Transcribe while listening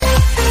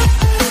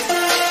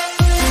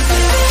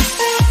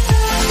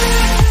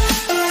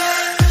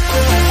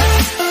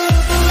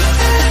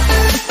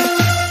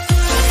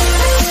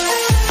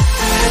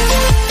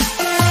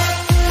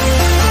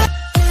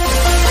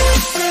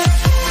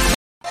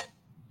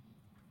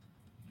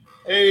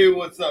Hey,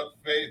 what's up,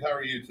 Faith? How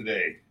are you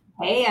today?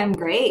 Hey, I'm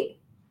great.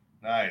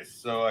 Nice.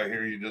 So I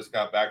hear you just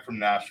got back from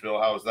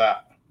Nashville. How was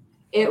that?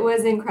 It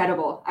was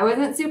incredible. I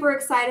wasn't super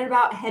excited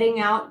about heading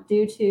out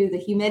due to the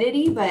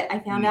humidity, but I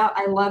found Mm. out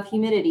I love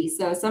humidity.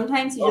 So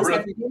sometimes you Oh, just really?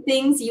 have to do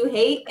things you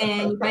hate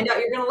and you find out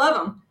you're going to love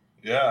them.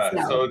 Yeah.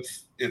 So So,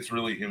 it's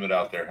really humid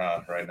out there,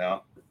 huh? Right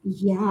now.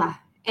 yeah.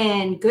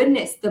 And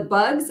goodness, the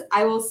bugs,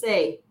 I will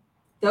say,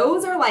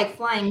 those are like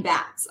flying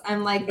bats.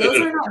 I'm like, those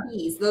are not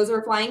bees, those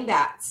are flying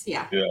bats.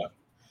 Yeah. Yeah.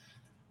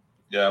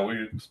 Yeah.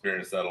 We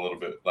experienced that a little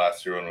bit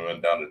last year when we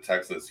went down to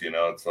Texas.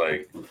 It's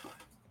like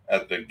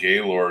at the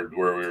Gaylord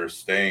where we were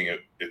staying.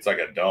 It's like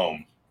a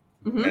dome,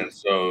 Hmm. and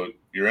so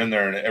you're in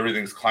there and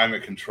everything's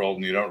climate controlled,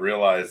 and you don't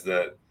realize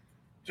that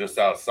just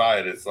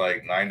outside it's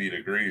like 90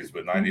 degrees,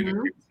 but 90 Hmm.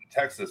 degrees in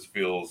Texas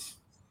feels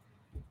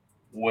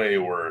way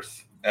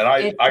worse. And I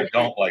It's I different.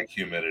 don't like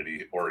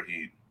humidity or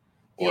heat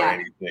or Yeah.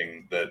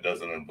 anything that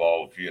doesn't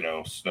involve,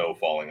 snow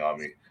falling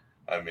on me.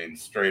 I mean,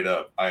 straight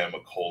up, I am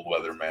a cold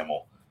weather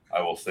mammal.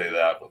 I will say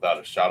that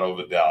without a shadow of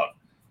a doubt.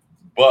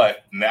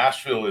 But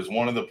Nashville is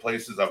one of the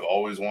places I've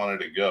always wanted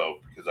to go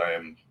because I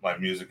am my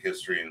music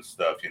history and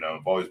stuff.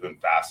 I've always been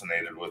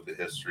fascinated with the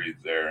history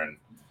there, and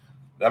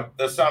that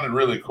sounded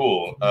really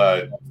cool.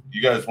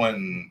 You guys went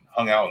and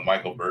hung out with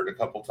Michael Burt a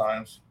couple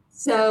times.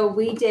 So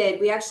we did.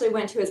 We actually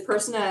went to his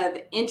person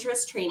of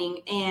interest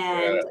training,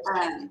 and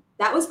Yeah,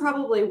 that was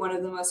probably one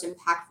of the most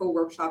impactful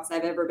workshops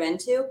I've ever been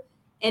to.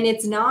 And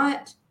it's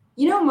not,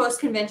 most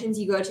conventions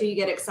you go to, you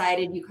get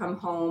excited, you come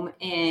home,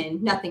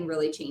 and nothing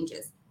really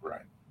changes.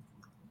 right.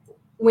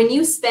 When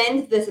you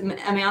spend this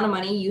amount of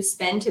money you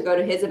spend to go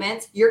to his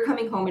events, you're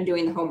coming home and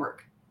doing the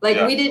homework. Like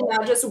Yeah, we did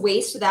not just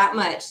waste that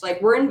much.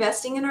 Like we're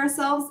investing in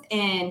ourselves.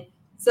 And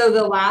so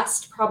the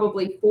last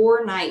probably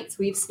 4 nights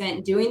we've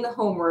spent doing the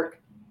homework.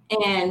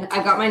 And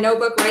I got my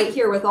notebook right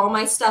here with all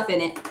my stuff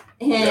in it.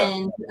 yeah,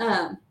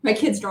 And my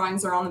kids'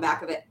 drawings are on the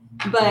back of it.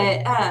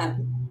 But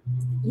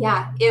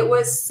yeah, it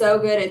was so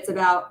good. It's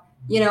about,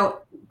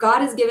 God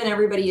has given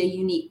everybody a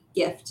unique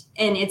gift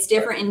and it's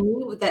different in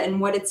you than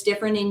what it's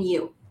different in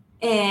you.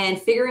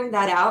 And figuring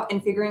that out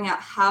and figuring out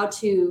how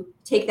to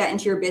take that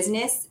into your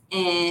business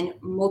and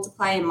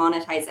multiply and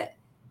monetize it.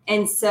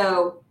 And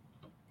so,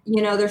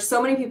 there's so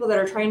many people that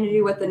are trying to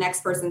do what the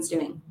next person's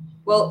doing.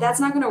 Well, that's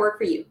not going to work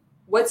for you.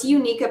 What's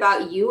unique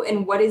about you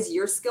and what is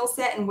your skill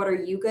set and what are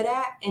you good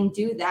at? And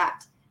do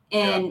that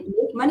yeah. and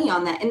make money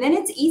on that. And then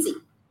it's easy,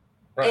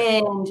 Right.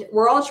 and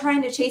we're all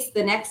trying to chase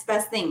the next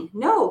best thing.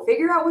 No,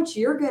 figure out what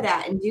you're good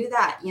at and do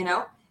that.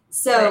 Right.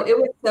 So it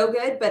was so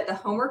good, but the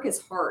homework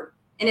is hard.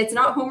 And it's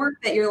Yeah. not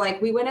homework that you're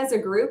like, we went as a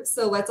group,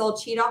 so let's all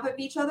cheat off of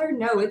each other.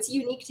 No, it's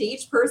unique to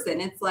each person.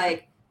 It's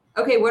like,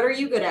 okay, what are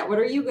you good at? What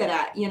are you good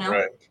at?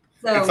 Right.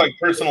 It's like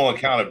So personal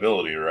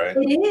accountability, right?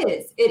 it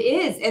is. It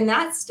is. And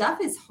that stuff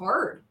is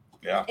hard.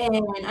 Yeah.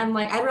 And I'm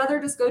like, I'd rather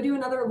just go do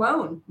another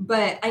loan.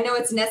 But I know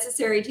it's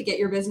necessary to get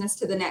your business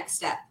to the next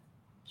step.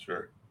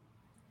 Sure.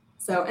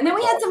 So, and then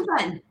we had some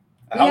Awesome. fun.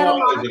 We How had a long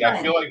lot was of it?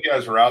 I feel fun. like you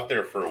guys were out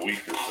there for a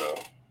week or so.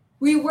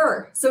 We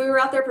were. So we were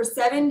out there for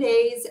 7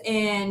 days,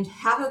 and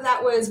half of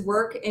that was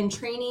work and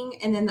training,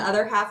 and then the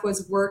other half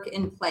was work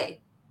and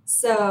play.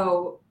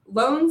 So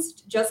loans,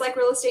 just like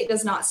real estate,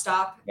 does not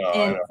stop. No, I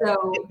And know.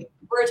 so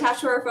we're attached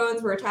to our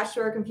phones, we're attached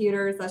to our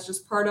computers. That's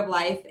just part of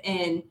life.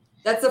 And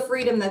that's the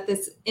freedom that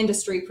this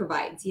industry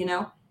provides.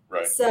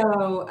 Right.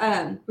 So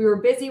we were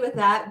busy with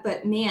that,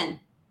 but man,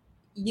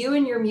 you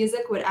and your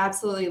music would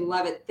absolutely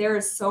love it. There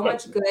is so Right.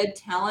 much good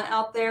talent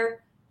out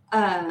there.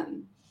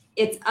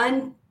 It's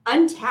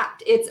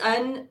untapped.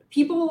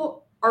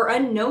 People are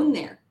unknown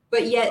there,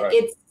 but yet Right.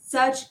 it's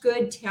such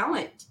good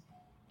talent.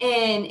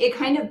 And it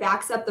kind of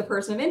backs up the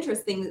person of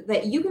interest thing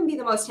that you can be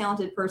the most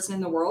talented person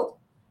in the world,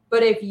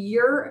 but if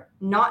you're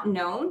not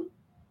known,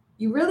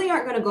 you really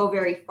aren't going to go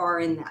very far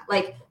in that.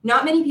 Like,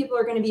 not many people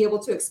are going to be able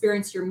to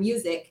experience your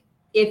music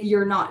if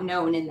you're not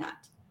known in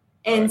that.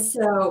 And Right.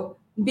 so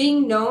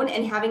being known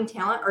and having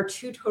talent are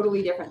two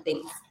totally different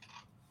things.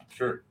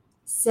 Sure.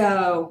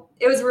 So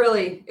it was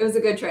a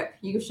good trip.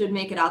 You should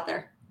make it out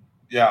there.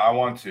 Yeah, I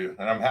want to,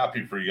 and I'm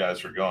happy for you guys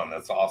for going.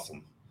 That's awesome.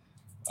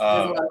 It was a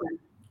Um, lot of fun.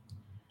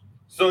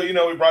 so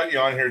we brought you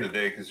on here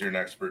today because you're an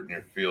expert in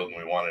your field, and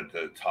we wanted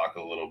to talk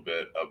a little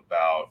bit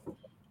about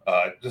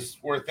just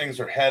where things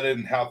are headed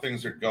and how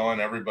things are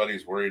going.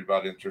 Everybody's worried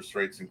about interest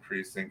rates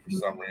increasing for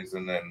some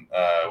reason, and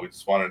we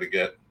just wanted to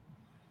get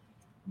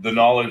the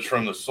knowledge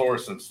from the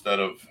source instead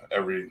of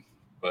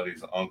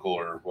everybody's uncle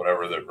or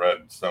whatever that read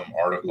some You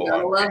article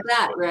gotta on love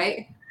that, Facebook.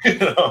 right? You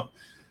know,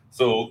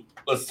 so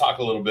let's talk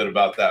a little bit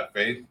about that,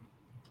 Faith.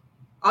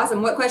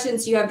 Awesome. What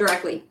questions do you have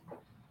directly?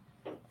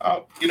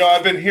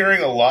 I've been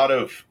hearing a lot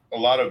of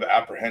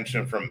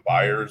apprehension from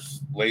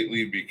buyers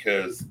lately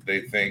because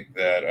they think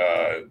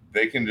that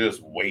they can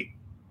just wait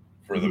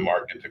for the Mhm.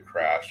 market to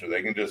crash, or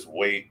they can just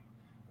wait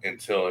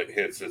until it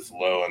hits its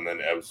low and then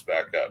ebbs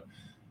back up.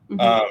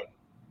 Mhm.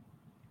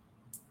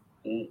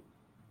 Um,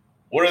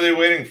 what are they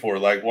waiting for?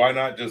 Like, why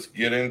not just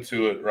get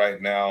into it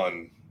right now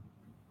and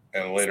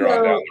later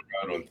on down So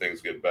the road when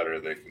things get better,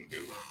 they can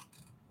do.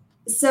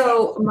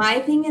 So my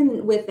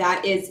thing with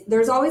that is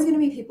there's always going to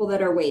be people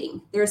that are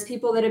waiting. There's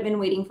people that have been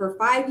waiting for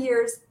 5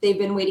 years. They've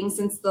been waiting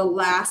since the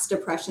last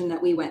depression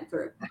that we went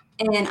through.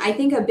 And I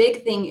think a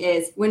big thing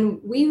is when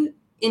we,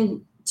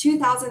 in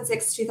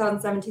 2006,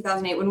 2007,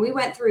 2008, when we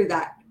went through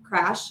that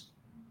crash,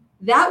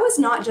 that was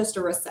not just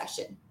a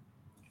recession.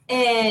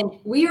 And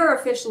we are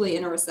officially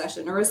in a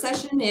recession. A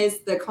recession is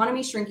the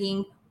economy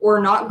shrinking or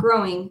not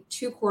growing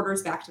 2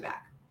 quarters back to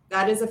back.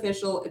 That is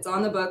official. It's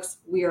on the books.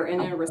 We are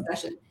in a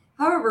recession.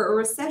 However, a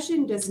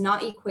recession does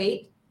not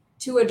equate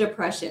to a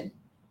depression,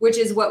 which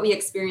is what we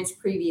experienced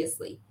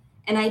previously.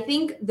 And I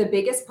think the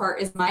biggest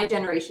part is my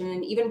generation,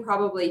 and even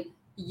probably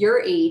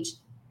your age,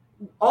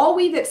 all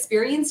we've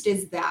experienced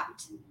is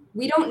that.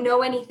 We don't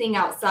know anything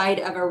outside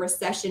of a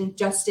recession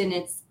just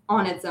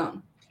on its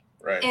own.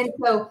 Right. And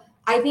so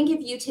I think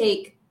if you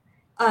take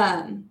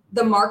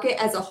the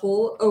market as a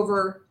whole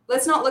over,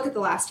 let's not look at the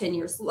last 10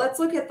 years. Let's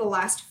look at the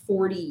last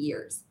 40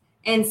 years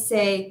and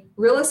say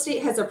real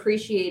estate has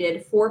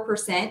appreciated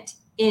 4%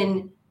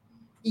 in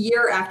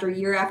year after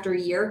year after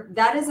year.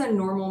 That is a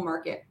normal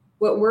market.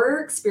 What we're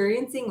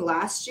experiencing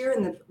last year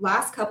in the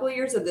last couple of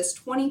years of this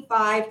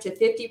 25 to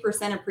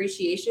 50%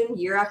 appreciation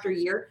year after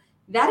year,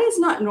 that is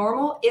not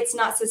normal. It's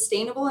not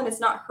sustainable and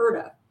it's not heard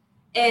of.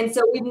 And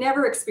so we've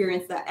never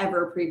experienced that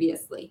ever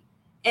previously.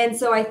 And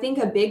so I think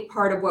a big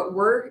part of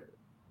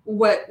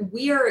what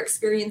we are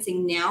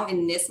experiencing now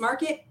in this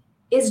market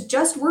is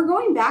just we're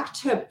going back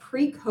to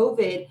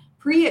pre-COVID,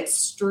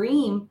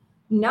 pre-extreme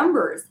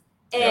numbers.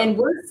 And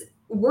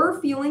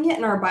we're feeling it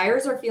and our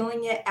buyers are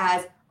feeling it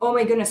as, oh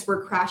my goodness,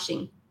 we're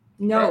crashing.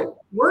 No,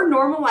 we're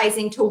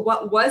normalizing to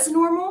what was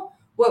normal.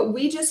 What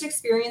we just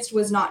experienced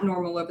was not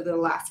normal over the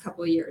last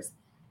couple of years.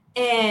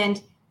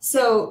 And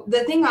so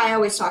the thing I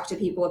always talk to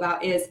people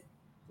about is,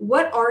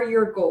 what are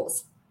your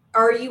goals?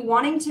 Are you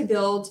wanting to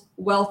build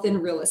wealth in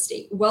real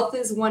estate? Real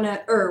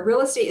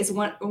estate is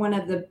one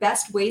of the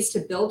best ways to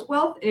build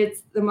wealth.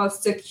 It's the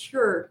most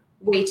secure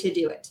way to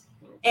do it.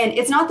 And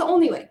it's not the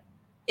only way.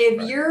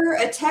 If you're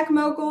a tech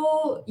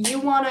mogul, you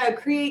want to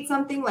create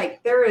something,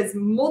 like there is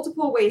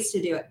multiple ways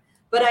to do it.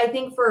 But I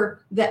think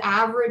for the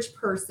average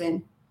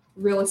person,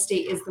 real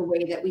estate is the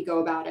way that we go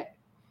about it.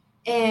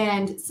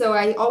 And so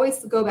I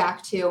always go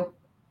back to,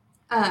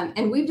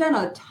 and we've done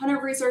a ton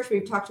of research.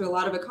 We've talked to a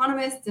lot of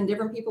economists and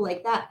different people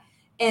like that.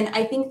 And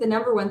I think the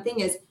number one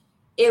thing is,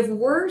 if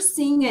we're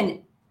seeing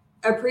an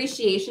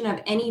appreciation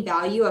of any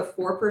value of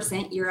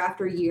 4% year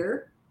after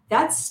year,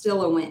 that's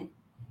still a win.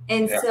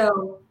 And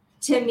so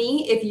to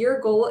me, if your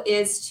goal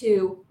is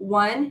to,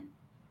 one,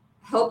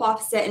 help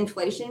offset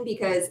inflation,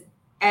 because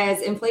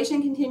as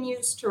inflation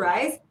continues to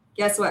rise,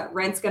 guess what?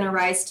 Rent's going to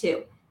rise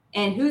too.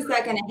 And who's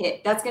that going to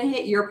hit? That's going to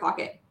hit your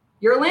pocket.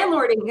 Your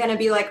landlord ain't going to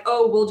be like,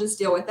 oh, we'll just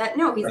deal with that.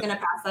 No, he's going to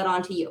pass that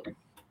on to you.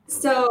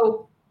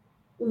 So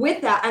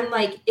with that, I'm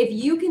like, if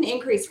you can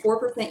increase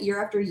 4%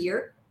 year after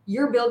year,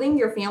 you're building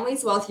your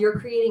family's wealth, you're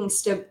creating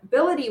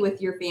stability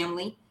with your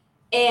family,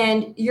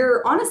 and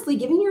you're honestly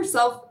giving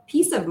yourself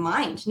peace of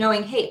mind,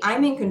 knowing, hey,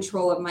 I'm in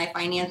control of my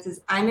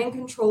finances, I'm in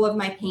control of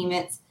my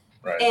payments.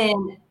 Right.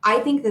 And I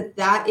think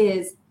that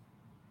is,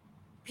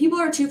 people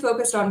are too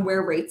focused on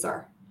where rates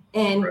are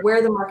and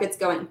where the market's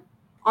going.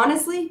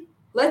 Honestly,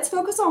 let's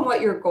focus on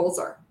what your goals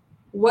are.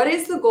 What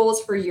is the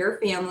goals for your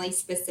family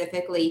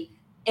specifically?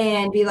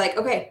 And be like,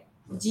 okay,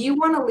 do you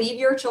want to leave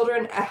your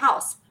children a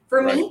house?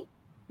 For me,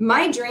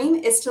 my dream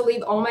is to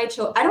leave all my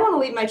children. I don't want to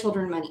leave my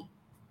children money.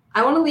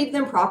 I want to leave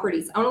them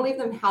properties. I want to leave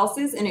them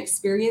houses and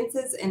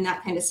experiences and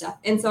that kind of stuff.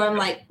 And so I'm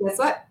like, guess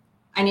what?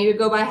 I need to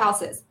go buy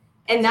houses.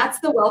 And that's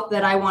the wealth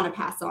that I want to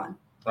pass on.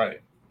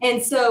 Right.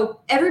 And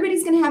so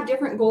everybody's going to have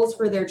different goals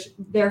for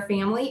their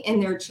family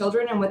and their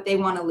children and what they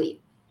want to leave.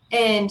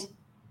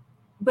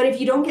 But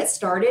if you don't get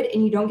started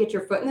and you don't get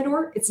your foot in the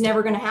door, it's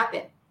never going to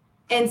happen.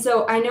 And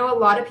so I know a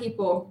lot of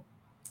people,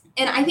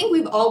 and I think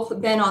we've all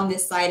been on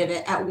this side of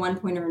it at one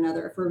point or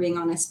another, if we're being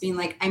honest, being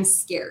like, I'm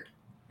scared.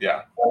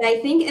 Yeah. And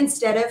I think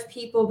instead of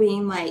people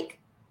being like,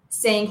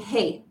 saying,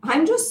 hey,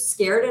 I'm just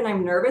scared and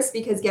I'm nervous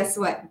because guess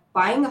what?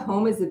 Buying a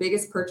home is the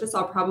biggest purchase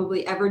I'll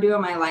probably ever do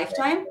in my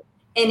lifetime.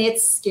 And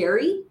it's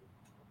scary.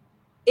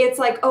 It's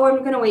like, oh, I'm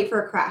going to wait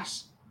for a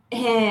crash.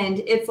 And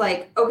it's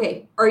like,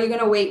 okay, are you going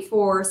to wait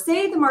for,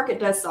 say the market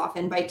does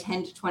soften by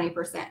 10 to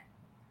 20%.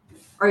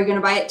 Are you going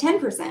to buy at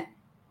 10%?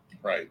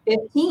 Right.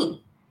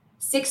 15,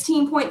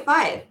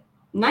 16.5,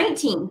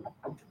 19.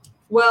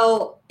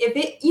 Well, if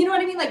it, you know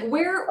what I mean? Like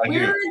where is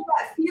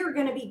that fear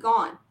going to be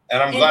gone?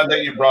 And I'm glad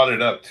that you brought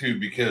it up too,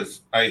 because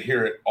I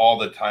hear it all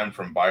the time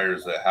from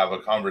buyers that have a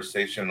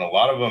conversation. A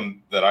lot of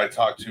them that I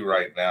talk to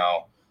right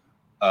now,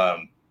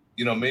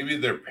 maybe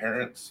their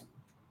parents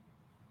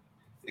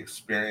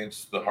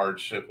experienced the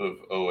hardship of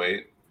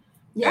 2008.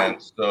 Yeah.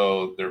 And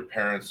so their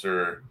parents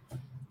are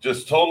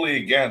just totally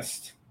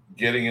against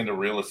getting into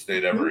real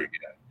estate ever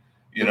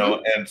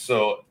again. And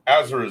so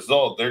as a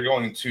result, they're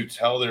going to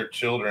tell their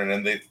children,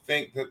 and they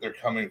think that they're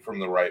coming from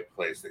the right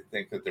place. They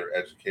think that they're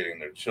educating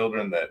their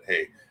children that,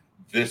 hey,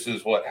 this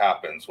is what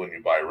happens when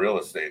you buy real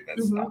estate. And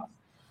it's not,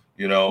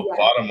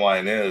 bottom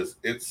line is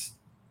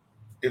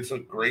it's a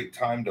great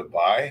time to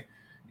buy.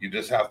 You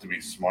just have to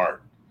be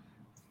smart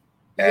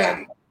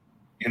and,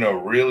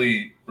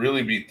 really,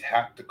 really be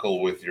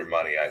tactical with your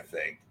money, I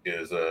think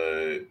is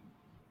an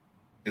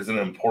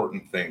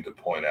important thing to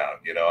point out.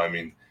 I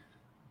mean,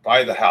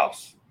 buy the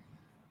house,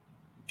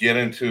 get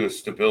into a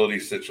stability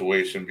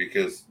situation,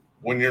 because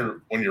when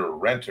you're a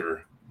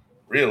renter,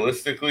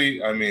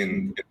 realistically, I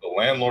mean, if the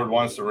landlord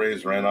wants to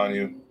raise rent on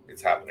you,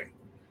 it's happening.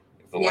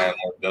 If the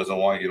landlord doesn't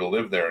want you to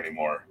live there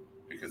anymore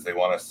because they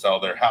want to sell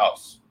their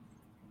house,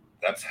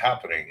 that's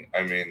happening.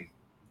 I mean,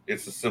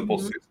 it's a simple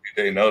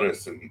 60-day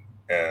notice,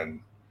 and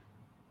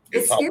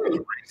it's off to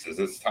the races.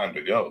 It's time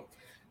to go.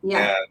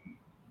 Yeah. And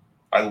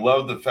I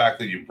love the fact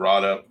that you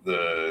brought up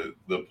the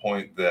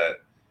point that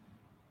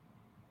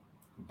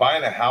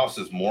buying a house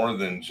is more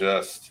than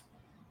just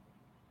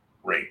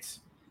rates.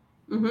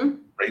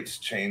 Rates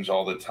change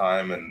all the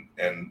time,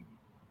 and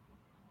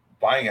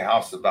buying a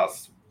house is about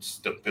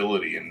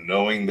stability and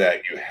knowing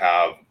that you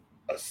have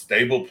a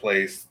stable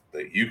place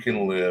that you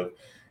can live.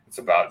 It's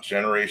about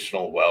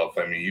generational wealth.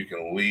 I mean, you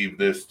can leave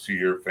this to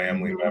your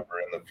family member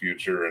in the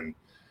future, and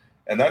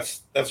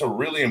that's a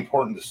really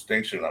important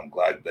distinction. I'm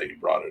glad that you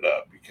brought it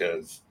up,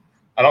 because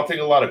I don't think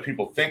a lot of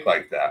people think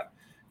like that.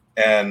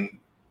 And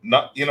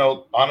not,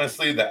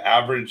 honestly, the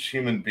average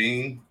human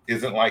being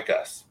isn't like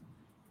us,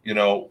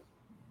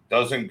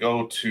 doesn't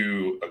go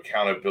to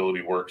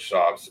accountability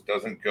workshops,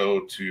 doesn't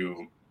go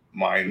to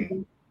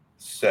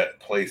mindset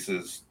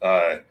places,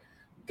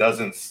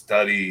 doesn't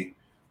study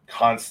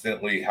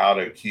constantly how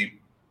to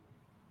keep,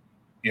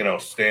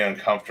 stay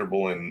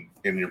uncomfortable in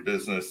your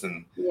business.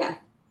 And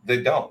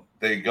they don't.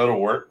 They go to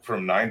work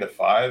from 9 to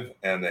 5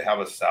 and they have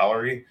a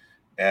salary,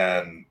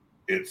 and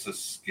it's a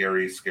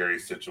scary, scary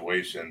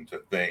situation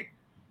to think,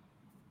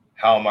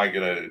 how am I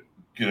gonna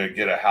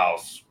get a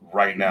house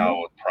right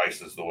now with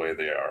prices the way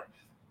they are?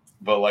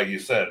 But like you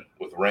said,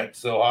 with rent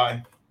so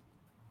high,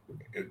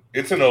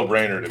 it's a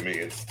no-brainer to me.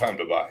 It's time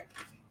to buy.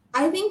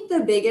 I think the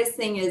biggest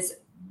thing is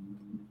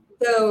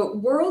the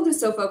world is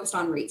so focused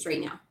on rates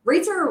right now.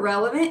 Rates are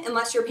irrelevant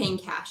unless you're paying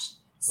cash.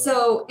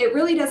 So it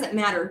really doesn't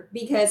matter,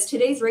 because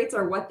today's rates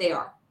are what they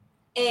are.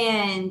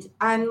 And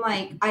I'm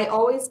like, I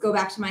always go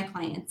back to my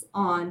clients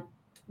on,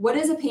 what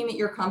is a payment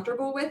you're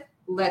comfortable with?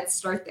 Let's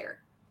start there.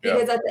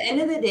 Because at the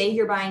end of the day,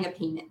 you're buying a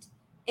payment.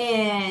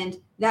 And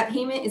that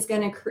payment is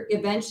going to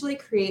eventually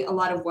create a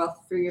lot of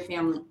wealth for your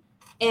family.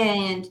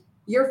 And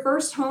your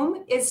first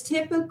home is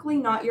typically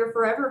not your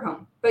forever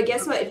home. But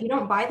guess what? If you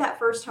don't buy that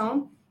first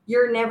home,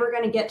 you're never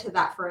going to get to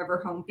that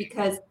forever home,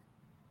 because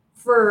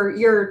for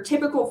your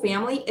typical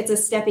family, it's a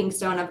stepping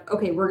stone of,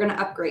 okay, we're going to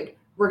upgrade.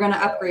 We're going to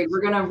upgrade. We're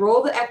going to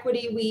roll the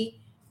equity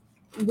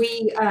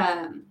we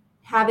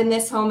have in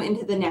this home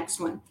into the next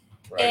one.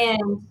 Right.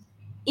 And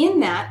in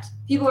that,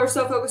 people are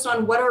so focused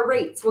on what are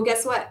rates. Well,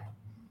 guess what?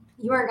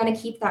 You aren't going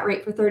to keep that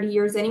rate for 30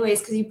 years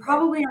anyways, because you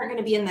probably aren't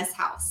going to be in this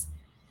house.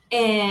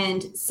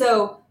 And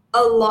so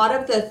a lot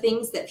of the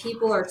things that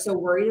people are so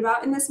worried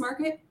about in this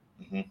market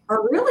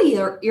are really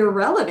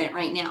irrelevant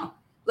right now.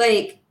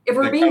 Like, if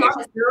we're being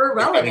honest, they're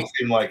irrelevant. They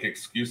seem like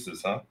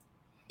excuses, huh?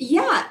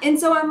 Yeah. And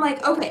so I'm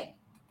like, okay,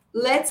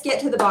 let's get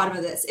to the bottom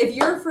of this. If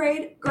you're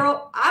afraid,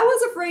 girl, I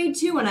was afraid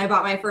too when I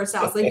bought my first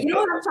house. Like, you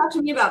don't have to talk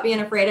to me about being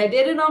afraid. I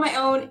did it on my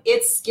own.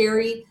 It's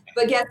scary.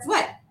 But guess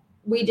what?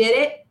 We did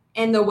it,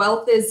 and the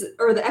wealth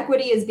the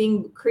equity is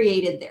being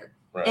created there.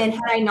 Right. And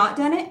had I not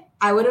done it,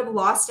 I would have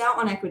lost out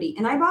on equity.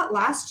 And I bought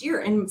last year,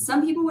 and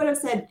some people would have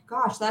said,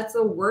 gosh, that's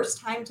the worst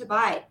time to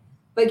buy.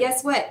 But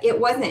guess what? It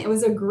wasn't. It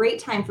was a great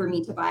time for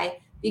me to buy,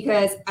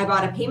 because I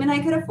bought a payment I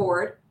could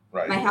afford.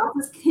 Right. My house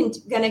is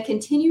going to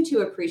continue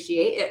to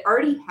appreciate. It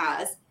already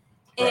has.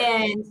 Right.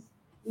 And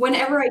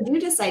whenever I do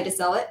decide to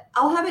sell it,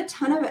 I'll have a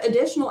ton of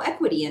additional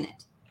equity in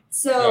it.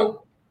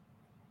 So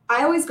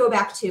I always go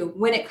back to,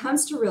 when it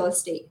comes to real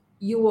estate,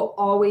 you will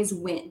always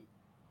win.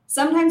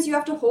 Sometimes you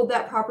have to hold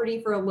that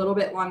property for a little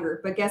bit longer,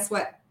 but guess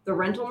what? The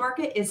rental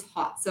market is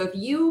hot. So if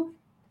you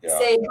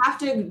say have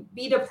to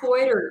be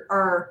deployed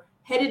or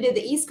headed to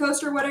the East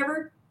Coast or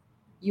whatever,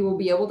 you will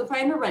be able to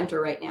find a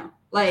renter right now.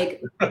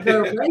 Like,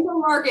 the rental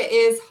market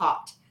is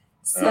hot.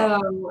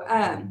 So,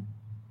 I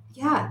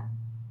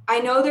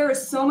know there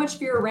is so much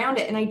fear around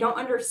it, and I don't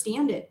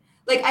understand it.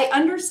 Like, I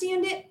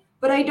understand it,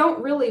 but I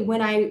don't really,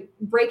 when I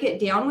break it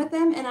down with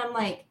them, and I'm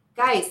like,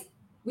 guys,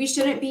 we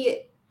shouldn't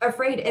be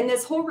afraid. And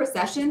this whole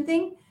recession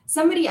thing,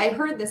 I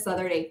heard this the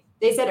other day.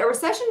 They said a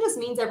recession just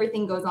means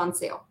everything goes on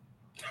sale.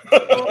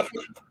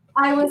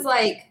 I was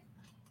like,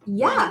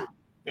 yeah.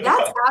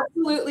 That's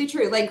absolutely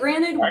true. Like,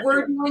 granted,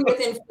 we're dealing with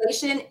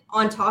inflation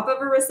on top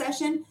of a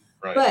recession,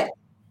 but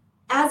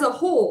as a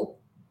whole,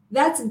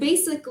 that's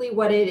basically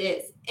what it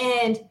is.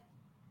 And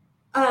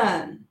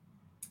I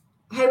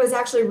was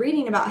actually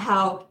reading about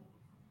how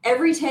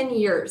every 10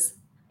 years,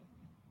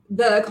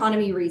 the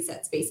economy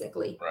resets,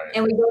 basically. Right.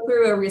 And we go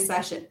through a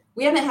recession.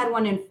 We haven't had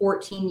one in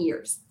 14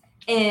 years.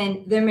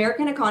 And the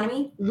American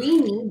economy,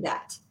 we need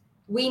that.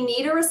 We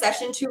need a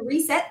recession to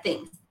reset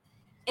things.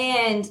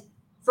 And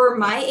for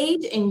my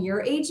age and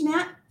your age,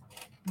 Matt,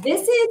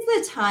 this is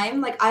the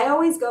time, like, I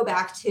always go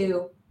back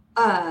to,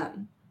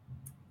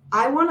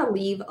 I want to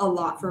leave a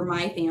lot for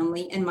my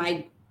family and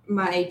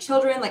my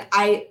children. Like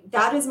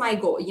that is my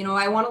goal. You know,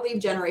 I want to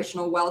leave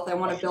generational wealth. I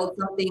want to build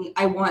something.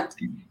 I want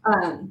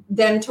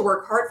them to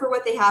work hard for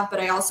what they have, but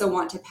I also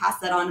want to pass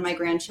that on to my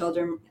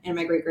grandchildren and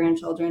my great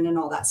grandchildren and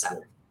all that stuff.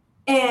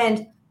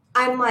 And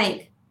I'm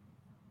like,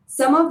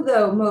 some of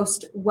the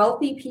most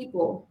wealthy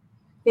people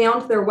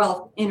found their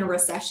wealth in a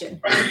recession.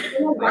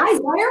 You know, guys,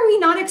 why are we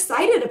not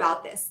excited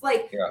about this?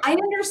 Like, I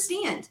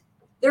understand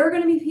there are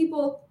going to be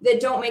people that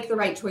don't make the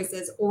right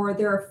choices or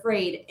they're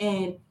afraid,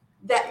 and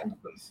that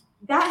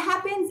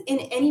happens in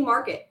any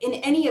market, in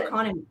any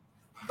economy.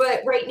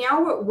 But right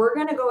now, what we're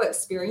going to go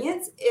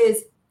experience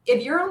is,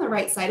 if you're on the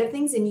right side of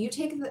things and you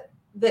take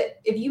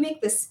if you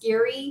make the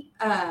scary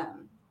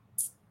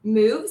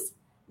moves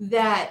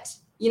that,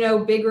 you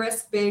know, big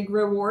risk, big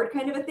reward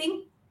kind of a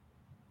thing,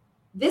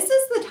 this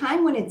is the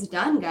time when it's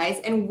done,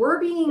 guys. And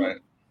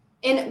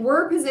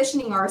we're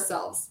positioning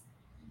ourselves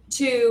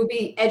to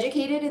be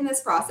educated in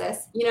this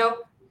process. You know,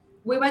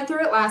 we went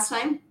through it last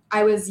time.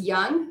 I was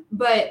young,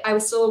 but I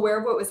was still aware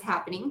of what was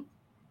happening.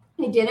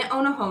 I didn't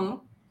own a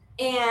home.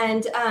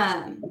 And,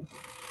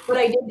 but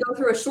I did go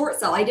through a short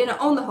sale. I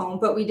didn't own the home,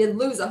 but we did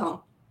lose a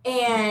home.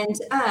 And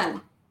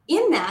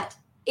in that,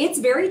 it's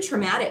very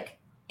traumatic.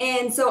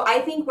 And so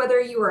I think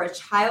whether you were a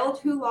child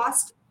who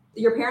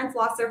your parents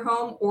lost their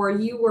home, or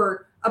you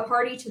were a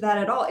party to that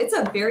at all, it's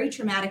a very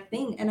traumatic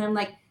thing. And I'm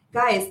like,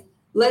 guys,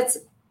 let's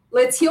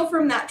heal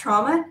from that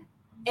trauma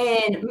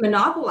and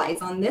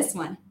monopolize on this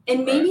one.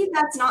 And maybe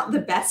that's not the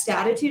best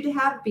attitude to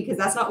have, because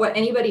that's not what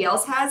anybody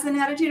else has an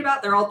attitude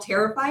about. They're all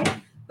terrified.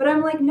 But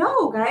I'm like,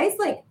 no, guys,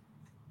 like,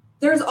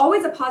 there's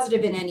always a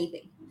positive in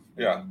anything.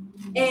 Yeah.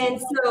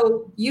 And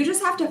so you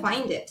just have to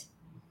find it.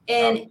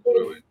 And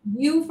Absolutely. If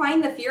you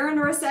find the fear in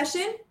a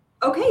recession,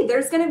 okay,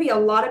 there's going to be a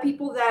lot of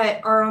people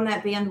that are on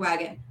that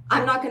bandwagon.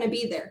 I'm not going to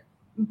be there.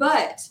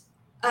 But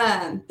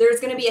there's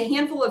going to be a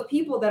handful of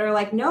people that are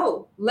like,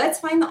 no, let's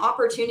find the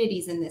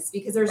opportunities in this,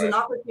 because there's an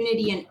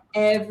opportunity in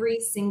every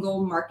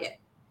single market.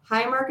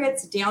 High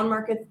markets, down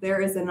markets,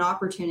 there is an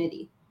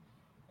opportunity.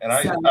 And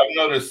I've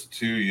noticed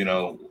too, you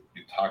know,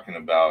 you're talking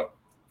about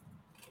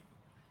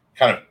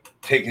kind of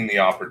taking the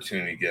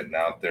opportunity, getting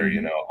out there.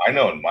 You know, I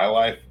know in my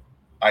life,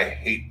 I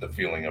hate the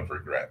feeling of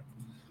regret.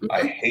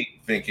 I hate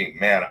thinking,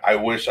 man, I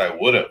wish I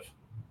would have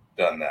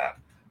done that.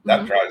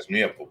 That drives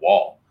me up the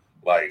wall.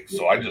 Like,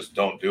 so I just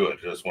don't do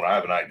it. Just when I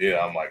have an idea,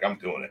 I'm like, I'm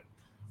doing it.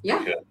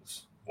 Yeah.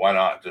 Because why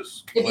not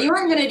just if you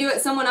aren't going to do it,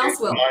 someone else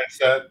will.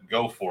 Mindset,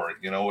 go for it.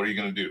 You know, what are you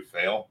going to do?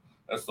 Fail?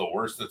 That's the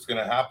worst that's going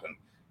to happen.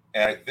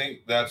 And I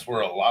think that's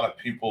where a lot of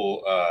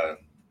people,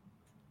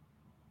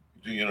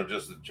 you know,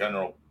 just the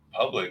general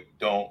public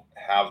don't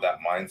have that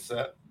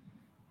mindset.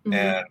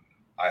 And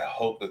I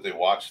hope that they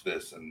watch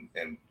this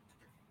and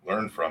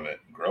learn from it,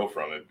 grow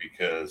from it,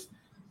 because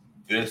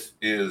this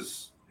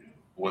is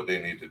what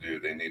they need to do.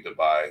 They need to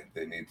buy,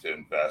 they need to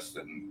invest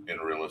in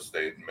real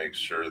estate and make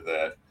sure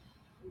that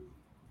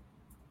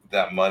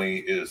that money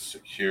is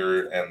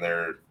secure, and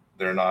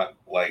they're not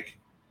like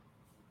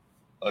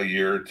a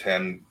year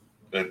 10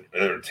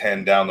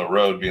 down the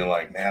road being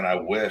like, man, I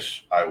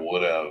wish I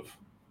would have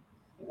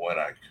when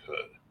I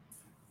could.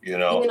 You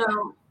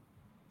know,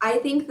 I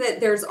think that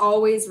there's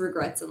always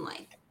regrets in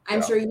life.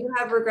 I'm sure you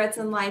have regrets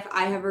in life.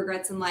 I have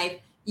regrets in life.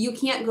 You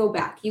can't go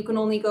back. You can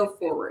only go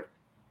forward.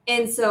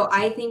 And so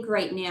I think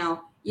right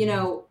now, you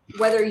know,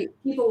 whether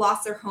people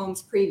lost their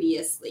homes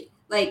previously,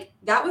 like,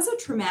 that was a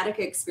traumatic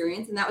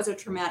experience, and that was a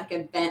traumatic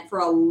event for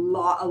a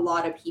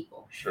lot of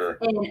people. Sure.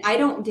 And I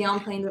don't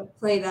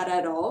downplay that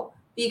at all,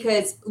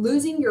 because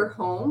losing your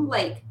home,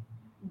 like,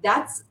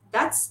 that's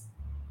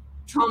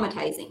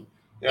traumatizing.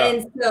 Yeah.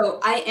 And so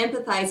I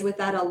empathize with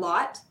that a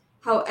lot.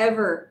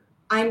 However,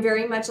 I'm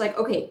very much like,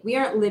 okay, we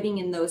aren't living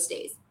in those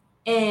days.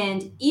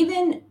 And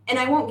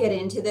I won't get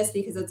into this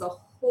because it's a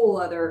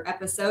whole other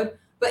episode,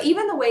 but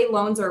even the way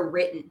loans are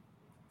written,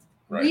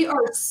 we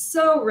are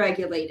so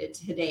regulated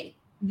today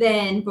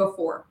than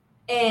before.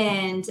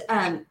 And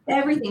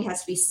everything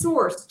has to be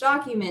sourced,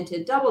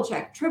 documented, double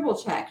checked, triple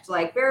checked,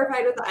 like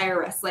verified with the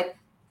IRS. Like,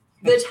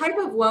 the type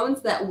of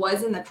loans that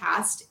was in the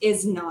past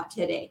is not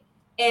today.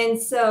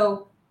 And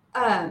so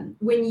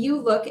when you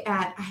look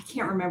at, I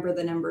can't remember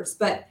the numbers,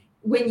 but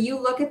when you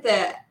look at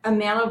the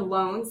amount of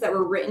loans that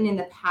were written in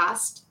the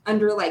past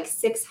under like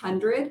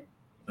 600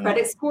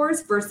 credit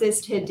scores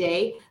versus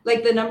today,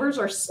 like, the numbers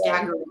are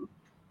staggering.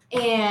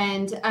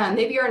 And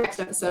maybe our next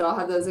episode, I'll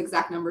have those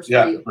exact numbers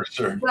for you. For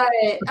sure. But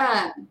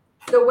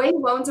the way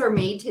loans are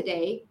made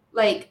today,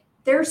 like,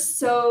 they're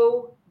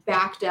so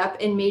backed up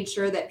and made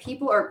sure that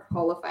people are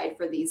qualified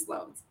for these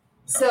loans.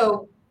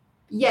 So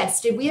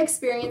yes, did we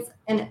experience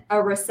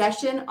a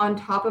recession on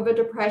top of a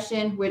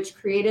depression, which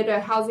created a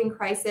housing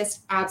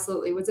crisis?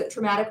 Absolutely. Was it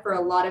traumatic for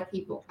a lot of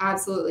people?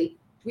 Absolutely.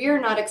 We are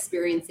not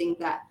experiencing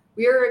that.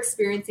 We are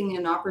experiencing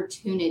an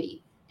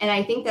opportunity. And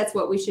I think that's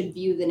what we should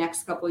view the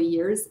next couple of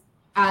years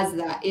as.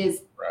 That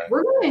is,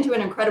 we're going into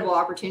an incredible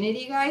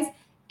opportunity, guys.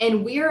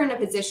 And we are in a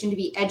position to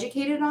be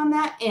educated on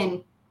that.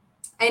 And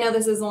I know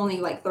this is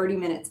only like 30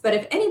 minutes, but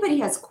if anybody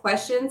has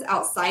questions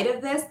outside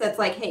of this, that's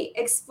like, hey,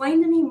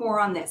 explain to me more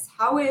on this.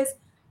 How is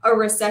a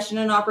recession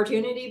an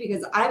opportunity?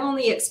 Because I've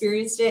only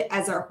experienced it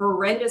as a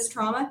horrendous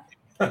trauma.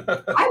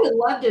 I would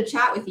love to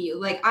chat with you.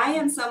 Like, I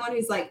am someone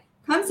who's like,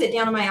 come sit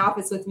down in my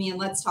office with me and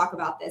let's talk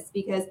about this.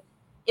 Because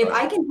if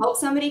I can help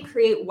somebody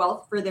create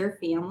wealth for their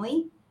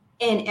family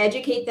and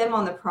educate them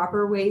on the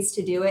proper ways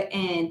to do it,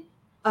 and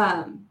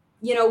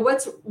you know,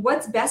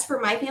 what's best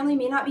for my family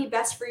may not be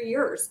best for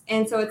yours.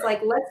 And so it's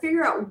like, let's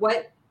figure out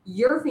what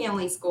your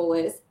family's goal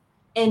is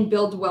and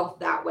build wealth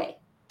that way.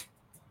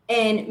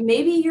 And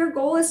maybe your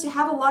goal is to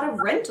have a lot of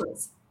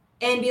rentals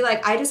and be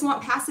like, I just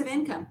want passive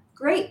income.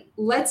 Great.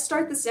 Let's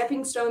start the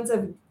stepping stones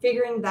of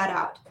figuring that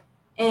out.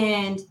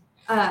 And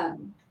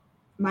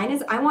mine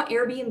is, I want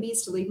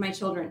Airbnbs to leave my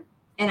children.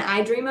 And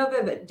I dream of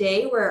a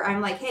day where I'm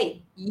like,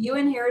 hey, you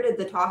inherited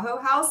the Tahoe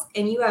house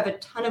and you have a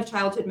ton of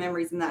childhood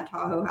memories in that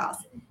Tahoe house.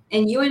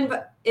 And you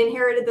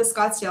inherited the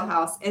Scottsdale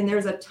house and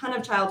there's a ton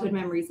of childhood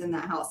memories in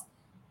that house.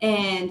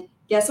 And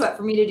guess what?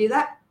 For me to do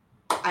that,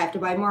 I have to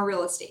buy more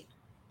real estate.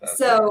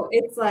 So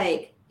it's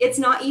like, it's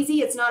not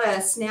easy. It's not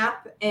a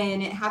snap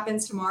and it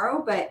happens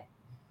tomorrow, but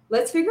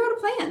let's figure out a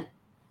plan.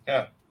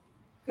 Yeah.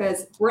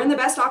 Because we're in the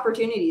best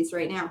opportunities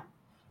right now.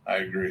 I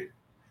agree.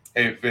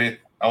 Hey, Faith,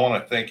 I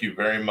want to thank you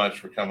very much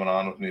for coming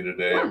on with me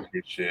today. I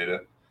appreciate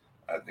it.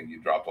 I think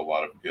you dropped a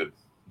lot of good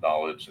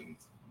knowledge and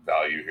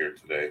value here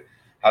today.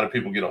 How do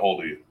people get a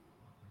hold of you?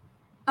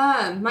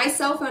 My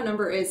cell phone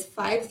number is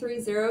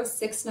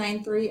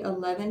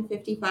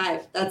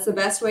 530-693-1155. That's the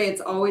best way. It's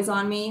always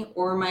on me,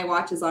 or my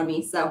watch is on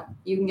me. So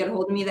you can get a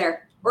hold of me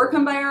there or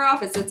come by our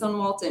office. It's on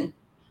Walton.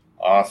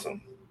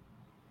 Awesome.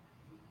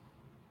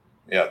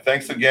 Yeah.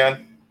 Thanks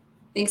again.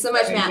 Thanks so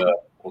much, Matt.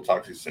 We'll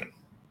talk to you soon.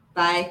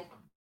 Bye.